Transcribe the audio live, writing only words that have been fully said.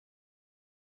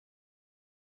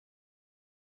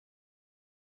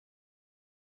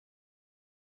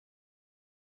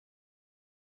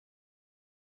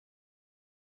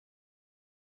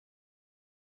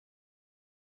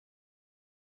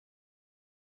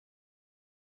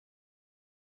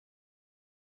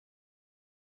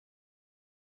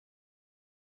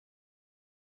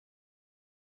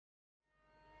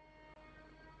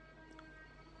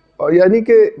اور یعنی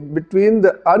کہ بٹوین دا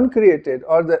انکریٹڈ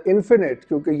اور دا انفینٹ،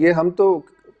 کیونکہ یہ ہم تو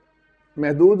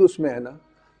محدود اس میں ہے نا،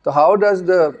 تو how does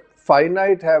the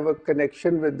finite have a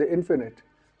connection with the infinite?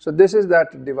 So this is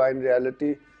that divine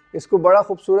reality. اس کو بڑا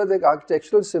خوبصورت ایک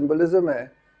آرکیٹیکچرل سمبلزم ہے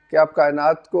کہ آپ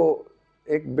کائنات کو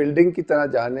ایک بلڈنگ کی طرح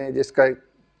جانیں جس کا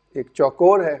ایک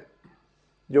چوکور ہے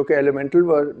جو کہ ایلیمنٹل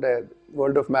ورلڈ ہے،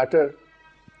 ورلڈ آف میٹر،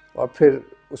 اور پھر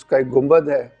اس کا ایک گنبد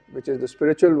ہے وچ از دا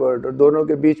اسپریچول ورلڈ، اور دونوں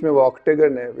کے بیچ میں وہ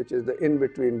آکٹیگن ہے وچ از دا ان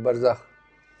بٹوین برزخ،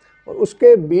 اور اس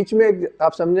کے بیچ میں ایک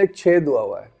آپ سمجھیں ایک چھید ہوا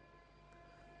ہوا ہے.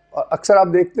 اور اکثر آپ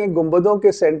دیکھتے ہیں گنبدوں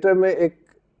کے سینٹر میں ایک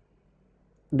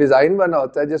ڈیزائن بنا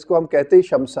ہوتا ہے جس کو ہم کہتے ہی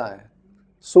شمساں ہیں،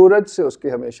 سورج سے اس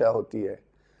کی ہمیشہ ہوتی ہے.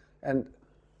 اینڈ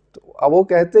اب وہ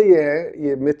کہتے یہ ہیں،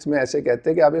 یہ متھ میں ایسے کہتے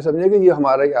ہیں کہ آپ یہ سمجھیں کہ یہ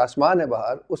ہمارا یہ آسمان ہے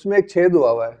باہر، اس میں ایک چھید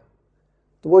ہوا ہوا ہے،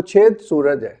 تو وہ چھید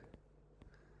سورج ہے.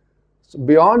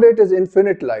 Beyond it is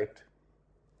infinite light,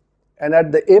 and at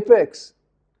the apex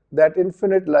that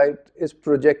infinite light is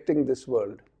projecting this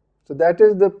world. So that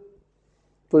is the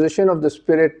position of the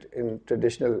spirit in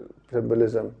traditional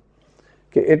symbolism.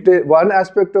 One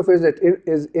aspect of it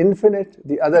is infinite,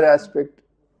 the other aspect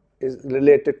is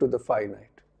related to the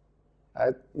finite.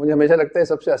 مجھے ہمیشہ لگتا ہے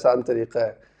سب سے آسان طریقہ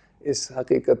ہے اس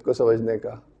حقیقت کو سمجھنے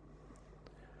کا.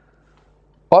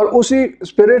 اور اسی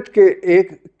اسپرٹ کے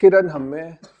ایک کرن ہم میں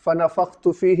فنفخت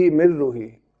فیہ من روحی،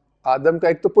 آدم کا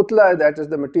ایک تو پتلا ہے، that is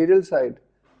the material side,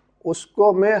 اس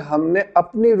کو میں ہم نے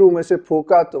اپنی روح میں سے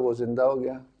پھونکا تو وہ زندہ ہو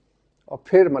گیا. اور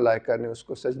پھر ملائکہ نے اس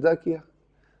کو سجدہ کیا،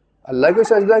 اللہ کو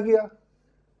سجدہ کیا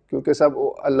کیونکہ سب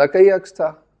اللہ کا ہی عکس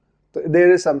تھا. تو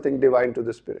دیر از some thing divine to the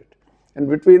spirit, and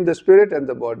between the spirit and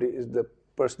the body is the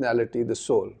personality, the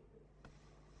civil.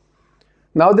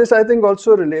 Now this I think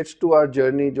also relates to our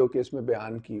journey جو کہ اس میں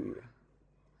بیان کی ہوئی ہے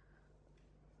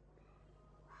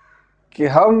کہ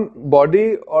ہم باڈی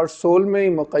اور سول میں ہی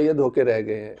مقید ہو کے رہ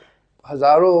گئے ہیں.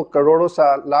 ہزاروں کروڑوں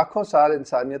سال، لاکھوں سال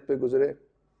انسانیت پہ گزرے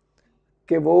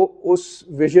کہ وہ اس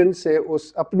ویژن سے،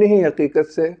 اس اپنی ہی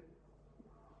حقیقت سے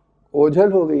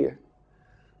اوجھل ہو گئی ہے.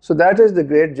 So that is the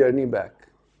great journey back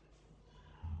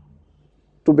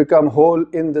to become whole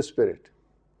in the spirit.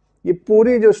 یہ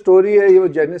پوری جو سٹوری ہے، یہ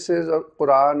جینیسس اور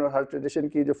قرآن اور ہر ٹریڈیشن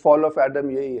کی جو فال آف ایڈم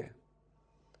یہی ہے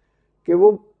کہ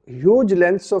وہ ہیوج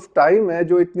لینتھس آف ٹائم ہے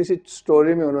جو اتنی سی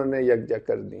سٹوری میں انہوں نے یکجا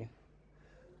کر دی.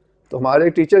 تو ہمارے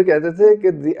ٹیچر کہتے تھے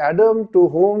کہ دی Adam to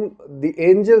home the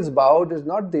angels bowed is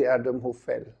not the Adam who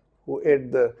feel, who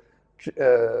at the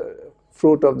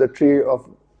fruit of the tree of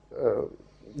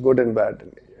good and bad,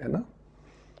 ہے نا.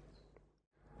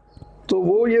 تو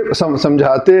وہ یہ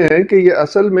سمجھاتے ہیں کہ یہ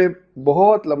اصل میں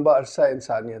بہت لمبا عرصہ ہے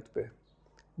انسانیت پہ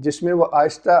جس میں وہ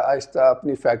آہستہ آہستہ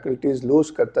اپنی فیکلٹیز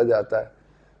لوز کرتا جاتا ہے،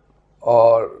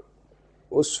 اور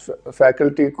اس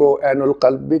فیکلٹی کو عین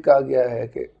القلب بھی کہا گیا ہے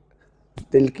کہ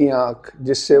دل کی آنکھ،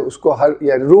 جس سے اس کو ہر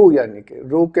یا روح، یعنی کہ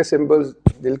روح کے سمبلز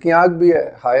دل کی آنکھ بھی ہے،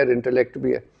 ہائر انٹلیکٹ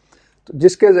بھی ہے، تو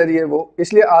جس کے ذریعے وہ،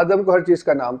 اس لیے آدم کو ہر چیز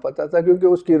کا نام پتہ تھا کیونکہ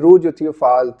اس کی روح جو تھی وہ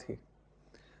فعال تھی.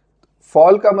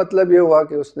 فال کا مطلب یہ ہوا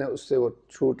کہ اس سے وہ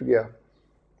چھوٹ گیا.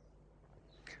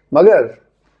 مگر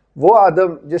وہ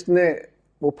آدم جس نے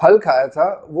وہ پھل کھایا تھا،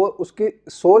 وہ اس کی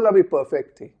سول ابھی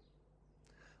پرفیکٹ تھی،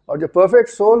 اور جو پرفیکٹ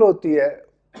سول ہوتی ہے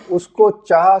اس کو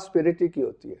چاہ اسپرٹی کی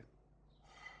ہوتی ہے.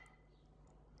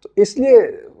 تو اس لیے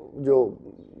جو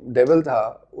ڈیول تھا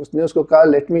اس نے اس کو کہا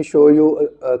let me show you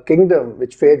kingdom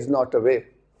which feeds not away.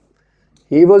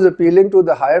 He was appealing to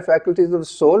the higher faculties of the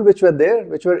soul which were there,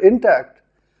 which were intact,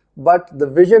 but the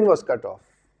vision was cut off.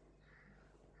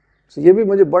 So یہ بھی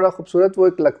مجھے بڑا خوبصورت وہ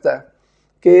ایک لگتا ہے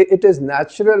کہ it is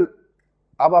natural.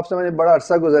 اب آپ سمجھیں بڑا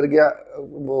عرصہ گزر گیا،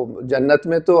 وہ جنت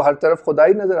میں تو ہر طرف خدا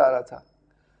ہی نظر آ رہا تھا.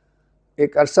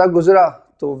 ایک عرصہ گزرا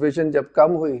تو ویژن جب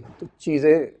کم ہوئی تو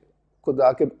چیزیں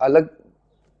خدا کے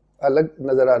الگ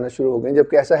نظر آنا شروع ہو گئیں،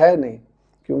 جبکہ ایسا ہے نہیں،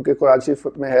 کیونکہ قرآن شریف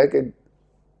میں ہے کہ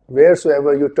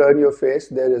wheresoever you turn your face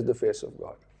there is the face of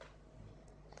God.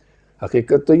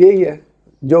 حقیقت تو یہی ہے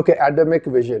جو کہ ایڈمک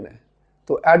ویژن ہے.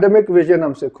 تو ایڈمک ویژن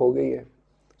ہم سے کھو گئی ہے.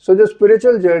 So the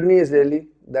spiritual journey is really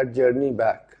that journey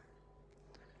back.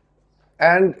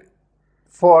 And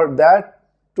for that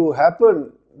to happen,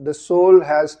 the soul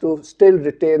has to still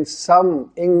retain some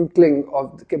inkling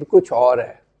of کہ کچھ اور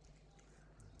ہے.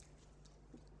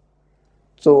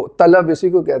 So طلب اسی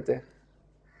کو کہتے ہیں.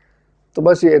 تو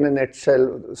بس یہ نیٹ شیل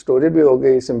اسٹوری بھی ہو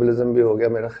گئی، سمبلزم بھی ہو گیا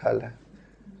میرا خیال ہے.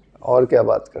 اور کیا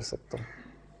بات کر سکتا ہوں،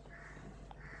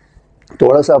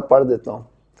 تھوڑا سا پڑھ دیتا ہوں.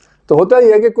 تو ہوتا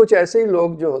یہ ہے کہ کچھ ایسے ہی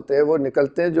لوگ جو ہوتے ہیں وہ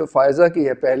نکلتے ہیں، جو فائزہ کی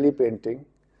ہے پہلی پینٹنگ،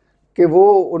 کہ وہ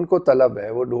ان کو طلب ہے،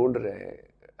 وہ ڈھونڈ رہے ہیں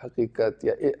حقیقت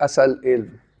یا اصل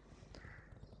علم.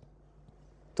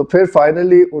 تو پھر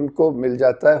فائنلی ان کو مل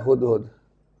جاتا ہے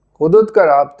ہدہد کا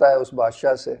رابطہ ہے اس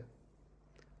بادشاہ سے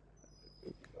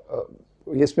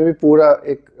اس میں بھی پورا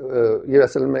ایک یہ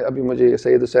اصل میں ابھی مجھے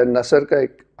سید حسین نصر کا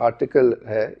ایک آرٹیکل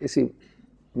ہے اسی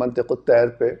منطق الطیر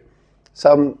پہ،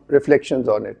 سم ریفلیکشنز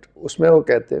آن اٹ، اس میں وہ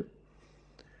کہتے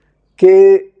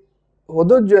کہ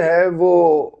حدود جو ہے وہ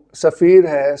سفیر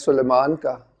ہے سلیمان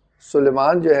کا،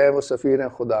 سلیمان جو ہے وہ سفیر ہیں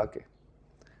خدا کے،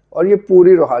 اور یہ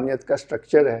پوری روحانیت کا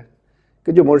سٹرکچر ہے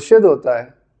کہ جو مرشد ہوتا ہے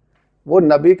وہ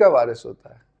نبی کا وارث ہوتا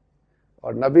ہے،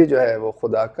 اور نبی جو ہے وہ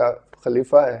خدا کا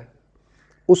خلیفہ ہے،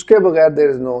 اس کے بغیر دیر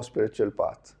از نو اسپریچول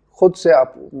پاتھ. خود سے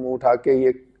آپ منہ اٹھا کے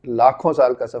یہ لاکھوں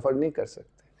سال کا سفر نہیں کر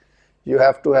سکتے. You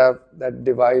have to have that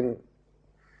divine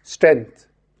strength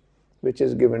which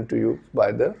is given to you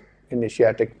by the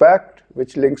initiatic pact,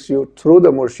 which links you through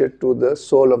the murshid to the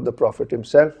soul of the prophet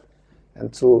himself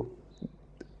and through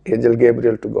angel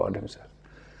Gabriel to God himself.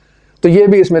 تو یہ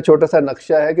بھی اس میں چھوٹا سا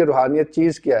نقشہ ہے کہ روحانیت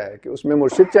چیز کیا ہے، کہ اس میں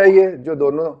مرشد چاہیے جو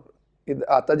دونوں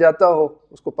آتا جاتا ہو،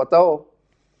 اس کو پتہ ہو.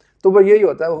 تو وہ یہی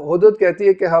ہوتا ہے. حدود کہتی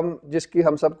ہے کہ ہم جس کی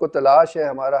ہم سب کو تلاش ہے،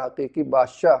 ہمارا حقیقی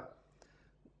بادشاہ،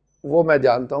 وہ میں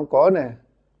جانتا ہوں کون ہے،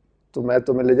 تو میں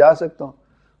تمہیں لے جا سکتا ہوں.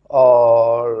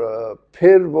 اور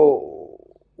پھر وہ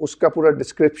اس کا پورا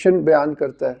ڈسکرپشن بیان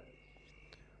کرتا ہے.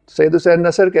 سید حسین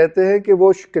نصر کہتے ہیں کہ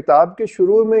وہ کتاب کے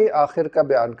شروع میں ہی آخر کا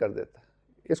بیان کر دیتا ہے.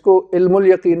 اس کو علم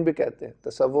الیقین بھی کہتے ہیں.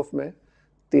 تصوف میں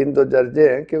 3 درجے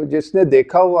ہیں کہ جس نے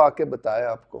دیکھا وہ آ کے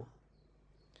بتایا آپ کو،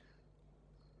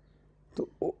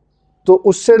 تو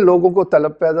اس سے لوگوں کو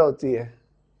طلب پیدا ہوتی ہے،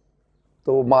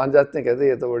 تو وہ مان جاتے ہیں، کہتے ہیں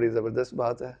یہ تو بڑی زبردست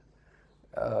بات ہے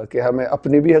کہ ہمیں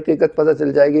اپنی بھی حقیقت پتہ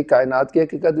چل جائے گی، کائنات کی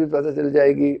حقیقت بھی پتہ چل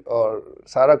جائے گی، اور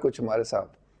سارا کچھ ہمارے ساتھ.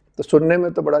 تو سننے میں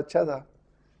تو بڑا اچھا تھا.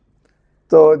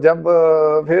 تو جب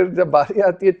باری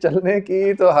آتی ہے چلنے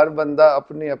کی تو ہر بندہ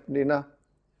اپنی اپنی نا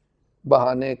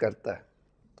بہانے کرتا ہے.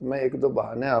 تو میں 1-2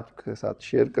 بہانے آپ کے ساتھ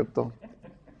شیئر کرتا ہوں.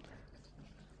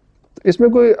 اس میں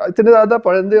کوئی اتنے زیادہ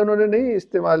پرندے انہوں نے نہیں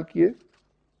استعمال کیے،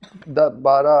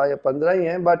 12 یا 15 ہی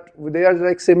ہیں، but they are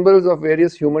like symbols of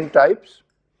various human types.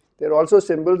 They are also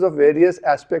symbols of various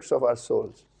aspects of our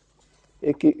souls.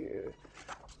 ایک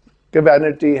کہ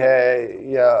وینٹی ہے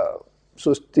یا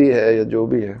سستی ہے یا جو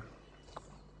بھی ہے.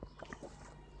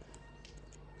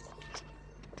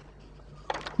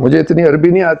 مجھے اتنی عربی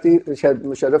نہیں آتی، شاید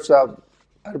مشرف صاحب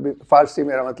عربی فارسی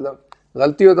میرا مطلب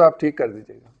غلطی ہو تو آپ ٹھیک کر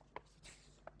دیجیے گا.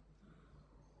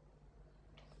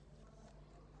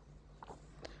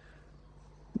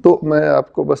 تو میں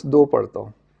آپ کو بس 2 پڑھتا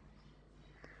ہوں،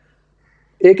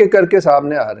 ایک ایک کر کے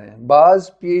سامنے آ رہے ہیں. بعض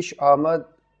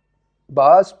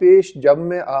پیش جم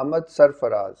میں آمد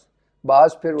سرفراز،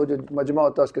 بعض پھر وہ جو مجمع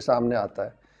ہوتا ہے اس کے سامنے آتا ہے.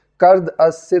 کرد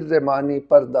از سر مانی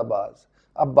پردہ باز.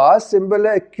 اب بعض سمبل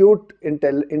ہے ایکیوٹ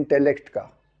انٹیلیکٹ کا،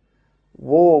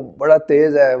 وہ بڑا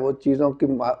تیز ہے، وہ چیزوں کی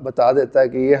بتا دیتا ہے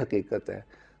کہ یہ حقیقت ہے،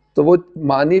 تو وہ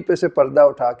معنی پہ سے پردہ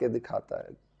اٹھا کے دکھاتا ہے.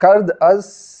 کرد از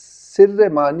سر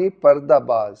مانی پردہ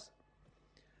باز.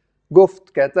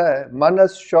 گفت کہتا ہے من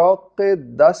از شوق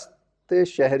دست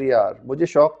شہریار، مجھے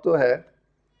شوق تو ہے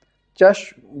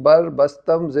چشم بر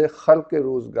بستم ز خلق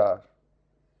روزگار.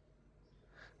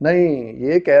 نہیں،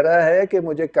 یہ کہہ رہا ہے کہ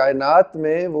مجھے کائنات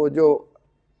میں وہ جو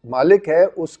مالک ہے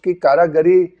اس کی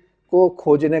کاراگری کو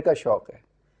کھوجنے کا شوق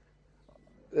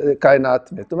ہے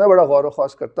کائنات میں. تو میں بڑا غور و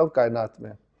خوض کرتا ہوں کائنات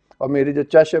میں، اور میری جو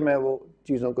چشم ہے وہ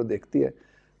چیزوں کو دیکھتی ہے.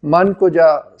 من کو جا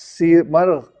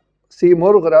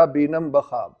سیمرغ را بینم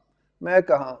بخواب، میں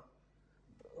کہاں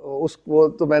وہ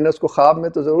تو میں نے اس کو خواب میں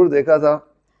تو ضرور دیکھا تھا.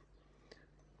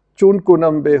 چون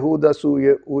کنم بےہودہ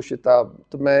سوئے او شتاب،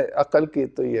 تو میں عقل کی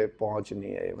تو یہ پہنچ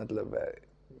نہیں ہے، مطلب ہے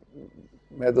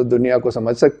میں تو دنیا کو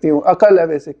سمجھ سکتی ہوں، عقل ہے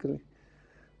بیسیکلی،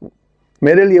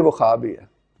 میرے لیے وہ خواب ہی ہے.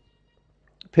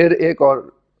 پھر ایک اور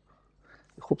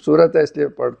خوبصورت ہے اس لیے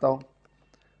پڑھتا ہوں.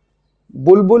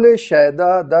 بلبل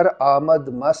شیدا در آمد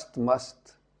مست مست،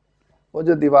 وہ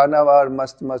جو دیوانہ وار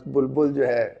مست مست بلبل جو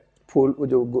ہے، پھول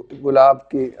جو گلاب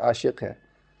کی عاشق ہے.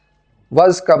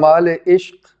 وز کمال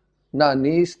عشق نہ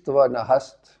نیست و نہ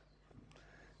ہست،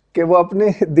 کہ وہ اپنی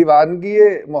دیوانگی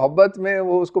محبت میں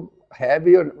وہ اس کو ہے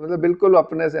بھی، اور مطلب بالکل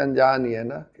اپنے سے انجان ہی ہے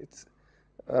نا،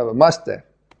 مست ہے.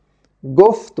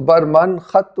 گفت بر من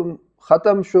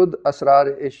ختم شد اسرار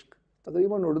عشق،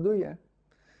 تقریباً اردو ہی ہے.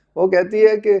 وہ کہتی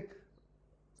ہے کہ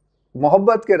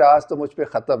محبت کے راز تو مجھ پہ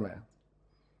ختم ہے.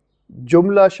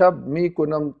 جملہ شب می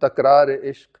کنم تکرار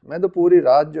عشق، میں تو پوری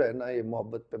رات جو ہے نا یہ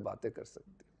محبت پہ باتیں کر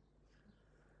سکتی.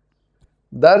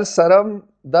 در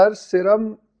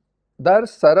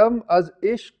سرم از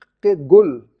عشق کے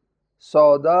گل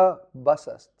سودا بس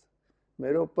است،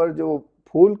 میرے اوپر جو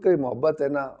پھول کی محبت ہے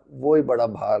نا وہی بڑا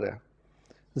بھار ہے.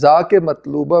 زاں کے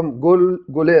مطلوبم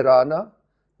گل رانا،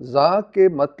 زاں کے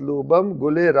مطلوبم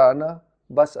گل رانا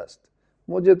بس است،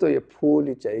 مجھے تو یہ پھول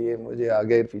ہی چاہیے، مجھے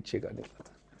آگے پیچھے کا نہیں پتا.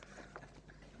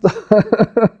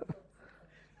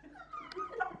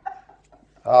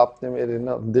 آپ نے میرے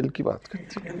نا دل کی بات کر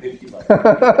دی.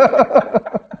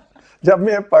 جب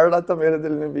میں پڑھ رہا تھا میرے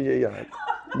دل میں بھی یہی آیا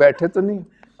تھا. بیٹھے تو نہیں,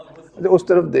 اس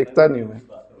طرف دیکھتا نہیں میں,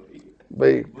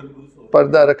 بھائی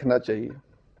پردہ رکھنا چاہیے.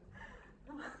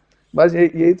 بس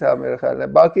یہی تھا میرا خیال ہے,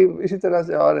 باقی اسی طرح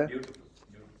سے اور ہے.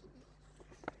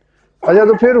 اچھا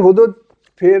تو پھر حدود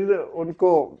پھر ان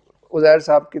کو عزیر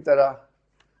صاحب کی طرح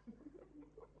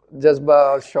جذبہ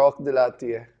اور شوق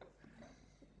دلاتی ہے,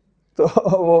 تو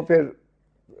وہ پھر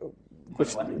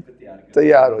کچھ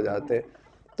تیار ہو جاتے ہیں.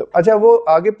 تو اچھا وہ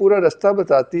آگے پورا رستہ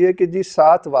بتاتی ہے کہ جی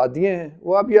 7 وادیاں ہیں,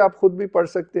 وہ اب یہ آپ خود بھی پڑھ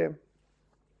سکتے ہیں,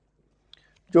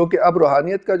 جو کہ اب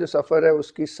روحانیت کا جو سفر ہے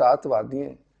اس کی 7 وادیاں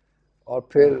ہیں. اور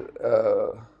پھر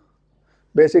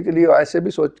بیسیکلی ایسے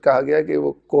بھی کہا گیا کہ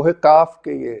وہ کوہ کاف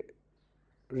کے یہ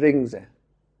رنگز ہیں.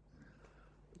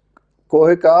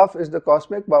 کوہ کاف از دا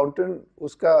کاسمک ماؤنٹین,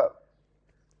 اس کا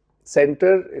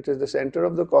centre, it is the centre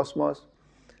of the cosmos,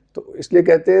 تو اس لیے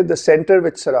کہتے ہیں دا سینٹر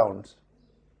وچ سراؤنڈز.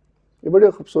 یہ بڑی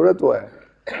خوبصورت وہ ہے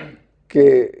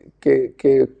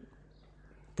کہ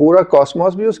پورا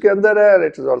کاسموس بھی اس کے اندر ہے, اور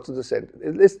it is also the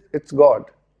centre, it's God,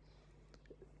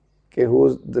 کہ who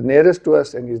is the nearest to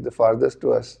us and he is the farthest to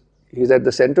us. He is at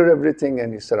the center of everything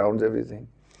and he surrounds everything.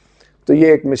 تو یہ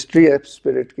ایک mystery ہے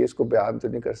spirit کی, اس کو بیان تو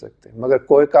نہیں کر سکتے, مگر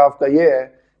کوہ کاف کا یہ ہے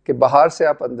کہ باہر سے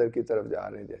آپ اندر کی طرف جا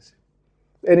رہے ہیں جیسے.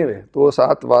 اینی وے, تو وہ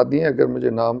 7 وادیاں, اگر مجھے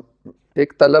نام,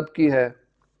 ایک طلب کی ہے,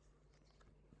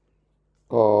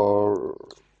 اور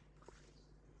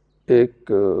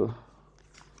ایک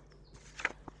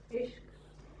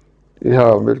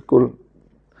ہاں بالکل.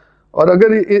 اور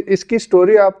اگر اس کی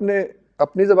سٹوری آپ نے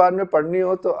اپنی زبان میں پڑھنی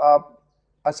ہو تو آپ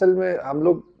اصل میں, ہم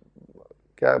لوگ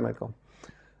کیا میں کہوں,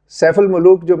 سیف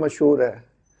الملوک جو مشہور ہے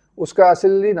اس کا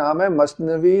اصلی نام ہے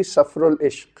مثنوی سفر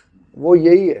العشق. وہ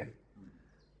یہی ہے,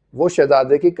 وہ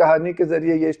شہزادے کی کہانی کے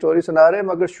ذریعے یہ سٹوری سنا رہے ہیں,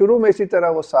 مگر شروع میں اسی طرح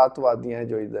وہ 7 وادیاں ہیں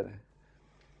جو ادھر ہیں.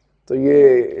 تو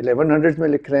یہ 1100 میں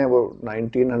لکھ رہے ہیں, وہ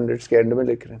 1900 کے اینڈ میں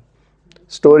لکھ رہے ہیں.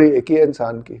 سٹوری ایک ہی ہے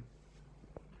انسان کی.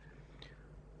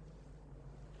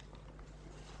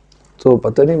 تو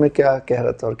پتہ نہیں میں کیا کہہ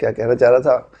رہا تھا اور کیا کہنا چاہ رہا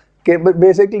تھا, کہ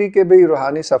بیسکلی کہ بھئی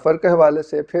روحانی سفر کے حوالے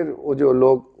سے پھر وہ جو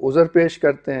لوگ عذر پیش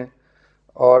کرتے ہیں,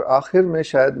 اور آخر میں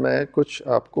شاید میں کچھ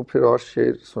آپ کو پھر اور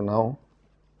شعر سناؤں.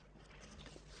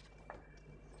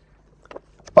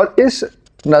 اور اس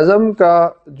نظم کا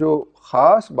جو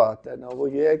خاص بات ہے نا وہ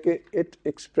یہ ہے کہ it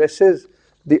expresses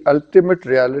the ultimate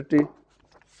reality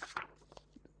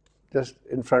just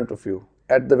in front of you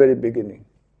at the very beginning.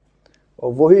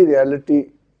 اور وہی ریالٹی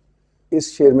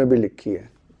اس شعر میں بھی لکھی ہے.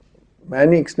 میں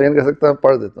نہیں ایکسپلین کر سکتا,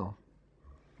 پڑھ دیتا ہوں.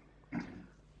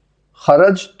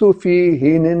 خرجت فی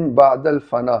حین بعد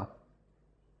الفنا,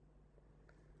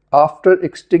 after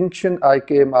extinction I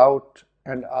came out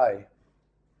and I,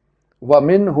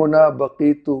 وَمِنْ هُنَا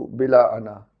بَقِيتُ بِلَا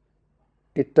أَنَا,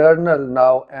 eternal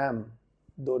now am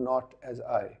though not as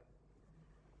I,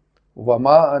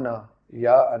 وَمَا أَنَا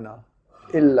يَا أَنَا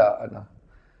إِلَّا أَنَا,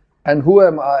 and who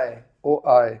am I, O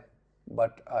I,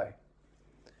 but I.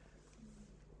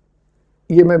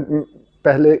 یہ میں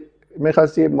پہلے, میرے خیال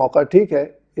سے یہ موقع ٹھیک ہے,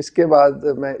 اس کے بعد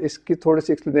میں اس کی تھوڑی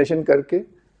سی ایکسپلینیشن کر کے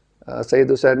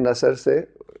سید حسین نصر سے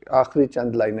آخری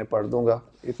چند لائنیں پڑھ دوں گا.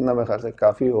 اتنا میرے خیال سے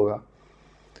کافی ہوگا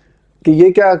کہ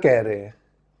یہ کیا کہہ رہے ہیں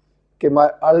کہ my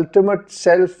ultimate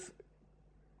self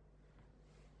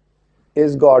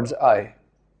is God's eye,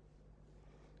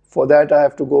 for that I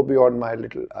have to go beyond my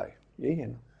little eye. یہی ہے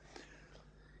نا.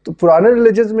 تو پرانے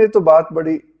ریلیجنز میں تو بات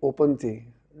بڑی اوپن تھی,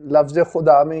 لفظ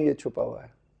خدا میں یہ چھپا ہوا ہے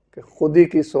کہ خودی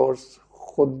کی سورس,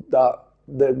 خدا,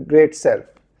 دا گریٹ سیلف,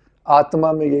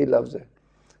 آتما میں یہی لفظ ہے.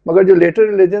 مگر جو لیٹر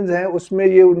ریلیجنز ہیں اس میں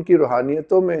یہ ان کی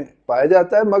روحانیتوں میں پایا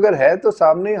جاتا ہے, مگر ہے تو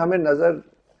سامنے ہمیں نظر,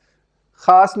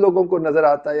 خاص لوگوں کو نظر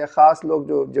آتا ہے, یا خاص لوگ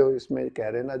جو اس میں کہہ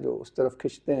رہے ہیں نا, جو اس طرف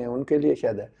کھنچتے ہیں ان کے لیے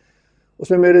شاید ہے.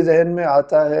 اس میں میرے ذہن میں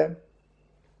آتا ہے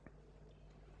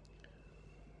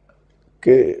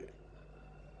کہ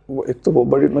وہ ایک تو وہ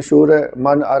بڑی مشہور ہے,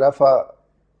 من عرف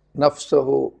نفسہ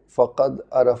فقد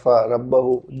عرف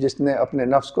ربہ, جس نے اپنے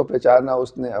نفس کو پہچانا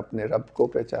اس نے اپنے رب کو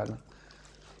پہچانا.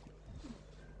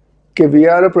 کہ we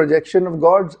are a projection of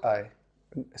God's I,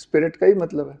 spirit کا ہی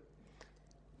مطلب ہے.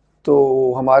 تو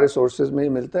ہمارے سورسز میں ہی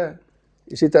ملتا ہے.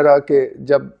 اسی طرح کہ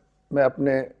جب میں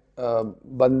اپنے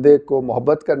بندے کو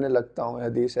محبت کرنے لگتا ہوں,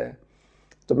 حدیث ہے,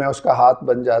 تو میں اس کا ہاتھ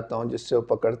بن جاتا ہوں جس سے وہ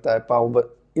پکڑتا ہے, پاؤں.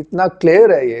 اتنا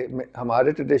کلیئر ہے یہ,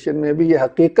 ہمارے ٹریڈیشن میں بھی یہ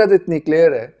حقیقت اتنی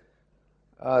کلیئر ہے.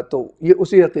 تو یہ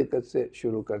اسی حقیقت سے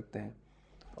شروع کرتے ہیں,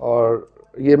 اور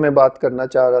یہ میں بات کرنا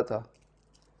چاہ رہا تھا.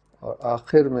 اور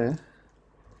آخر میں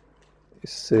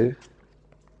اس سے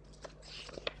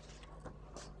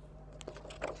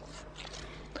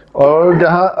اور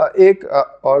جہاں ایک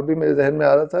اور بھی میرے ذہن میں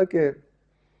آ رہا تھا کہ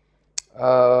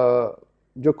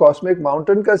جو کاسمک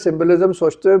ماؤنٹین کا سمبلزم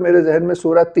سوچتے ہوئے میرے ذہن میں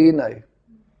سورہ 3 آئی،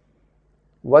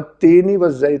 وَالتِّینِ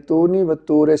وَالزَّیتُونِ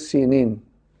وَالطُّورِ سِینِین.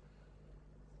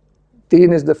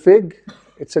 Teen is the fig,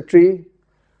 it's a tree.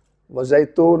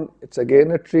 وَزَیتُون, it's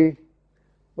again a tree.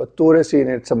 وَالطُّورِ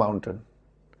سِینِین, it's a mountain.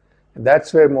 And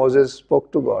that's where Moses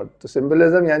spoke to God. تو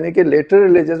سمبلزم یعنی کہ لیٹر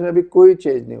ریلیجنز میں بھی کوئی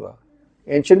چینج نہیں ہوا.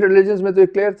 اینشنٹ ریلیجنز میں تو یہ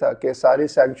کلیئر تھا کہ ساری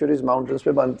سینکچوریز ماؤنٹنس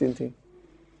پہ بنتی تھیں.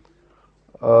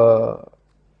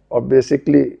 اور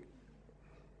بیسکلی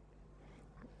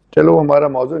چلو ہمارا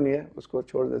موضوع نہیں ہے، اس کو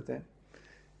چھوڑ دیتے ہیں.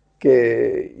 کہ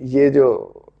یہ جو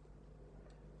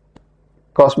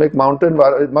کاسمک ماؤنٹین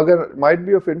مگر مائٹ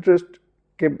بی آف انٹرسٹ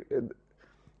کہ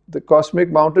دا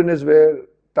cosmic mountain is where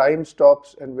time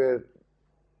stops and where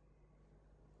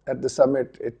at the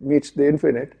summit it meets the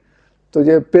infinite. تو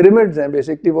یہ پیرامڈز ہیں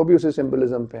بیسکلی وہ بھی اسی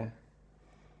سمبلزم پہ ہیں.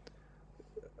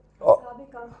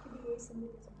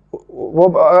 وہ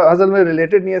اصل میں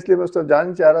ریلیٹڈ نہیں ہے، اس لیے میں اس طرف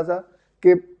جاننا چاہ رہا تھا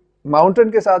کہ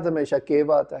ماؤنٹین کے ساتھ ہمیشہ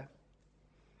کیو آتا ہے.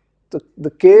 تو the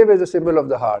cave is a symbol of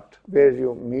the heart where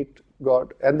you meet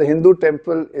God and the Hindu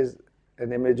temple is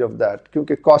an image of that.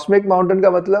 کیونکہ cosmic mountain کا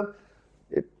مطلب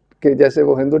کہ جیسے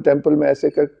وہ ہندو ٹیمپل میں ایسے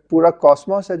کہ پورا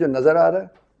کاسموس ہے جو نظر آ رہا ہے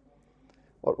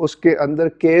اور اس کے اندر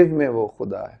کیو میں وہ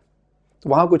خدا ہے، تو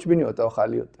وہاں کچھ بھی نہیں ہوتا، وہ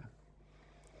خالی ہوتا ہے.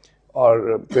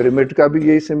 اور پیرامڈ کا بھی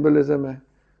یہی سمبلزم ہے.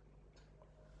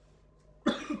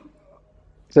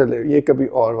 چلے یہ کبھی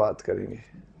اور بات کریں گے.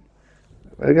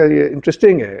 یہ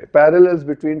انٹرسٹنگ ہے پیرللز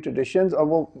بٹوین ٹریڈیشنز، اور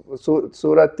وہ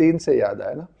سورہ 3 سے یاد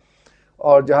آیا نا.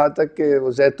 اور جہاں تک کہ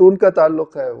وہ زیتون کا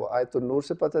تعلق ہے وہ آیت النور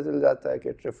سے پتہ چل جاتا ہے کہ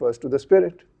it refers to the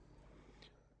spirit.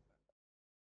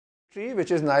 Tree which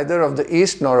is neither of the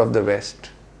east nor of the west,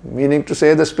 meaning to say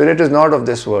the spirit is not of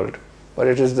this world,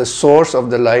 but it is the source of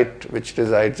the light which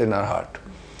resides in our heart.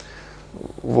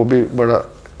 وہ بھی بڑا،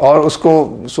 اور اس کو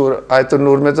آیت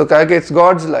النور میں تو کہا کہ it's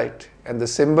God's light, and the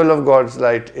symbol of God's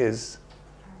light is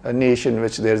a niche in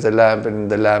which there is a lamp,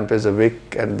 and the lamp is a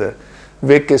wick, and the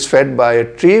wick is fed by a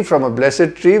tree from a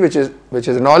blessed tree which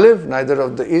is an olive, neither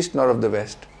of the east nor of the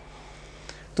west.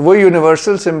 تو وہ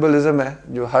universal symbolism ہے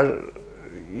جو ہر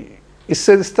اس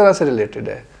سے اس طرح سے related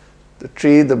ہے، the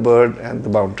tree, the bird and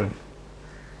the mountain.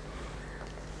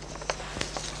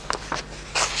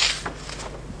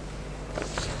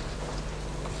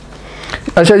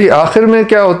 اچھا جی، آخر میں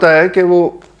کیا ہوتا ہے کہ وہ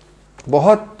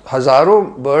بہت ہزاروں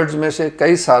برڈز میں سے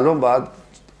کئی سالوں بعد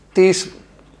 30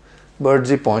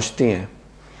 برڈز ہی پہنچتی ہیں.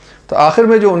 تو آخر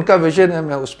میں جو ان کا ویژن ہے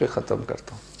میں اس پہ ختم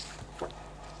کرتا ہوں.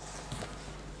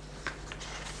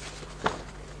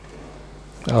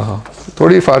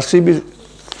 تھوڑی فارسی بھی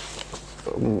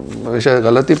شاید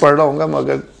غلط ہی پڑھ رہا ہوں گا،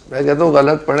 مگر میں کہتا ہوں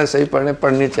غلط پڑھیں صحیح پڑھیں،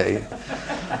 پڑھنی چاہیے،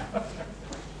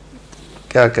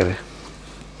 کیا کریں.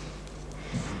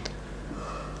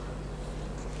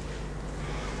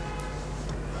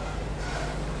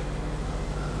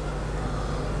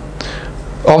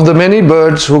 Of the many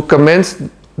birds who commenced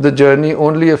the journey,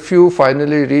 only a few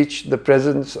finally reach the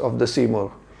presence of the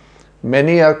Simorgh.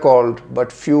 Many are called,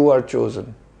 but few are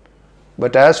chosen.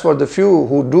 But as for the few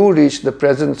who do reach the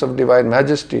presence of Divine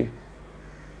Majesty,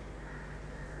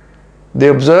 they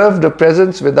observe the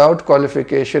presence without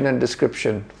qualification and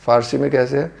description. فارسی میں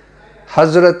کیسے ہے؟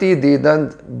 حضرتی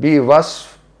دیدند be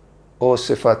وصف و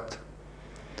صفت،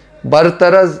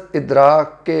 برطرز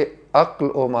ادراک کے عقل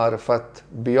و معرفت،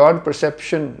 beyond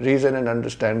perception, reason and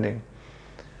understanding.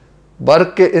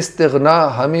 برق استغنا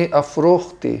ہمی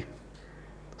افروختی،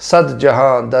 صد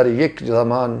جہاں در یک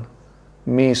زمان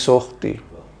می سوختی.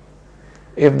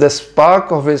 If the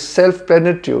spark of his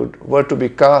self-plenitude were to be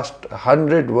cast,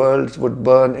 100 worlds would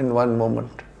burn in one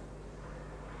moment.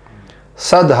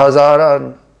 صد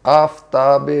ہزاران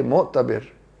آفتاب معتبر،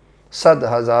 صد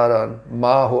ہزاران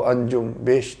ماہ و انجم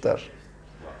بیشتر.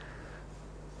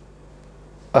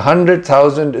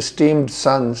 100,000 esteemed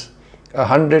suns,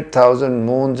 100,000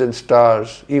 moons and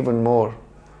stars, even more.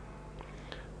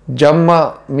 جمع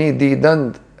می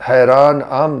دیدند حیران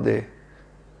آمدے،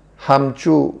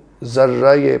 ہمچو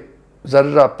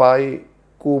ذرہ پائی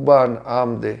کوبان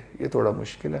آمدے. یہ تھوڑا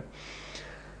مشکل ہے.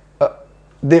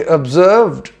 They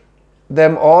observed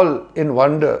them all in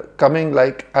wonder, coming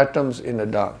like atoms in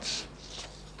a dance.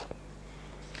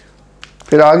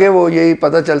 پھر آگے وہ یہی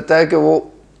پتہ چلتا ہے کہ وہ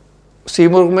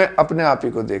سیمرغ میں اپنے آپ ہی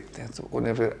کو دیکھتے ہیں، تو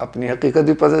انہیں پھر اپنی حقیقت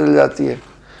بھی پتہ چل جاتی ہے،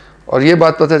 اور یہ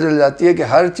بات پتہ چل جاتی ہے کہ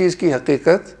ہر چیز کی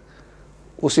حقیقت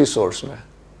اسی سورس میں.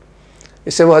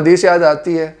 اس سے وہ حدیث یاد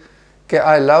آتی ہے کہ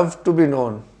I love to be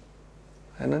known،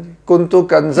 ہے نا جی، کنتو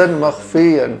کنزن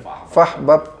مخفیًا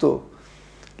فاحببت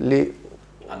لی.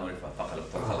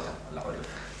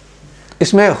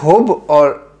 اس میں حب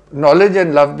اور نالج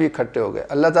اینڈ لو بھی اکٹھے ہو گئے.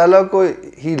 اللہ تعالیٰ کو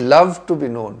ہی love to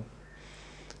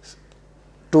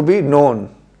be known,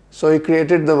 so he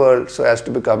created the world so as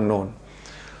to become known.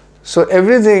 So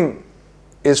everything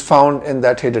is found in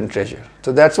that hidden treasure.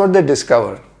 So that's what they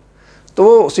discovered. تو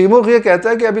وہ سیمرغ یہ کہتا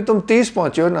ہے کہ ابھی تم 30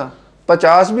 پہنچے ہو نا,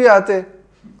 50 بھی آتے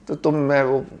تو میں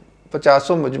وہ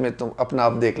 50 مجھ میں تم اپنا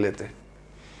آپ دیکھ لیتے.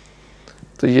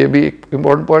 تو یہ بھی ایک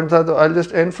امپورٹنٹ پوائنٹ تھا. تو I'll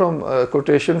just end from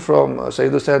quotation from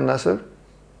Sayyid Hussain Nasr.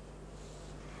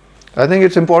 I think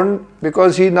it's important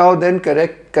because he now then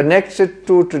connects it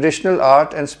to traditional art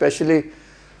and especially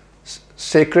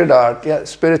sacred art یا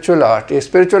spiritual art. یہ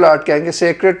spiritual art کہیں گے,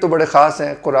 sacred تو بڑے خاص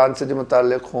ہیں, قرآن سے جو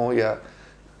متعلق ہوں یا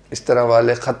اس طرح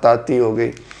والے خطاطی ہو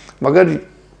گئی, مگر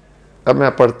اب میں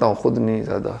پڑھتا ہوں, خود نہیں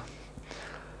زیادہ.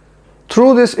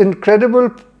 Through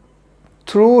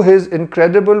his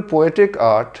incredible poetic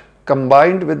art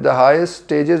combined with the highest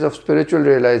stages of spiritual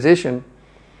realization,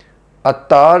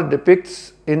 Attar depicts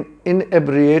in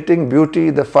inebriating beauty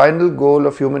the final goal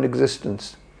of human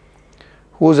existence,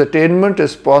 whose attainment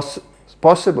is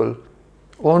possible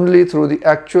only through the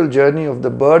actual journey of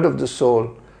the bird of the soul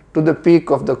to the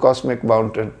peak of the cosmic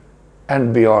mountain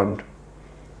and beyond,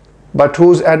 but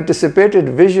whose anticipated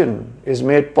vision is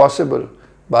made possible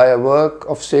by a work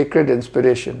of sacred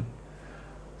inspiration,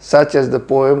 such as the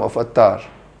poem of Attar.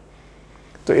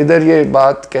 تو ادھر یہ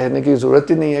بات کہنے کی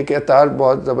ضرورت ہی نہیں ہے کہ عطار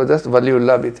بہت زبردست ولی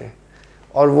اللہ بھی تھے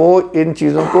اور وہ ان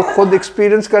چیزوں کو خود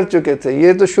ایکسپیرینس کر چکے تھے.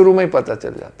 یہ تو شروع میں ہی پتہ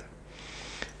چل جاتا ہے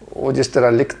وہ جس طرح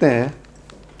لکھتے ہیں.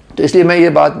 تو اس لیے میں یہ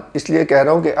بات اس لیے کہہ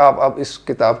رہا ہوں کہ آپ اس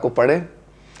کتاب کو پڑھیں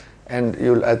and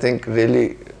you will I think really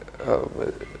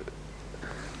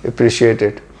appreciate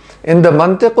it. In the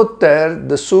Mantiq-ul-Tayr,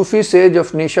 the Sufi sage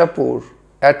of Nishapur,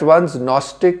 at once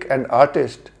Gnostic and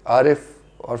artist, Arif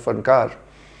or Fankar,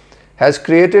 has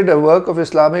created a work of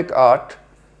Islamic art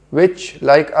which,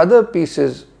 like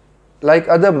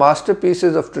other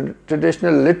masterpieces of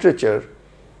traditional literature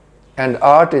and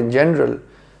art in general,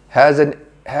 has an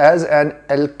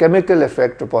alchemical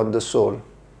effect upon the soul,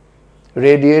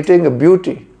 radiating a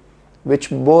beauty which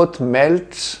both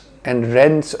melts and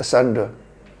rends asunder,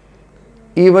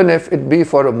 even if it be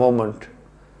for a moment,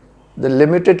 the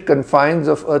limited confines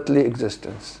of earthly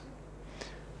existence.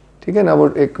 ٹھیک ہے نا, وہ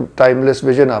ایک timeless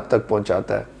vision آپ تک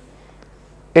پہنچاتا ہے.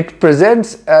 It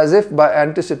presents as if by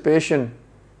anticipation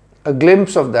a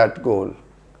glimpse of that goal,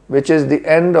 which is the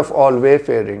end of all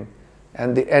wayfaring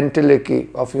and the entelechy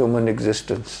of human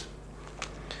existence.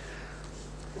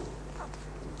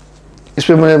 اس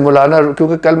پہ مجھے مولانا,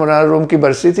 کیونکہ کل مولانا روم کی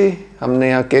برسی تھی, ہم نے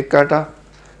یہاں کیک کاٹا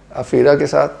افیرہ کے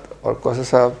ساتھ اور کوثر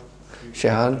صاحب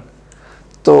شیحان,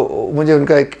 تو مجھے ان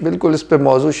کا ایک بالکل اس پہ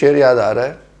موضوع شعر یاد آ رہا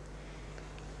ہے.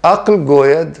 عقل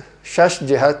گوید شش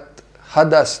جہت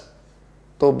حد است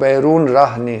تو بیرون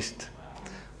راہ نیست.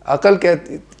 عقل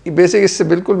کہتی, بیسک اس سے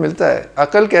بالکل ملتا ہے,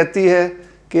 عقل کہتی ہے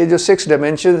کہ جو 6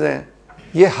 ڈائمینشنز ہیں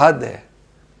یہ حد ہے,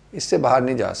 اس سے باہر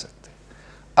نہیں جا سکتے.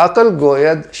 عقل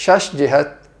گوید شش جہت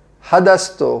حد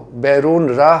است تو بیرون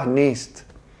راہ نیست.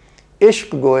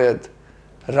 عشق گوید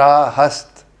راہ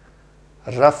ہست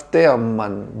رفتے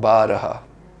امن بارہا.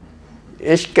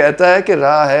 عشق کہتا ہے کہ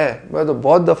راہ ہے, میں تو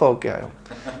بہت دفعہ ہو کے آیا ہوں.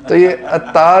 تو یہ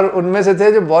عطار ان میں سے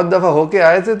تھے جو بہت دفعہ ہو کے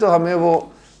آئے تھے, تو ہمیں وہ,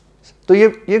 تو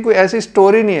یہ کوئی ایسی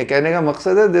سٹوری نہیں ہے, کہنے کا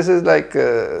مقصد ہے دس is like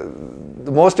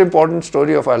the most important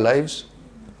story of our lives.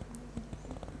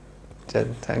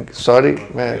 Thank you, sorry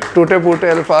میں ٹوٹے پھوٹے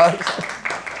الفاظ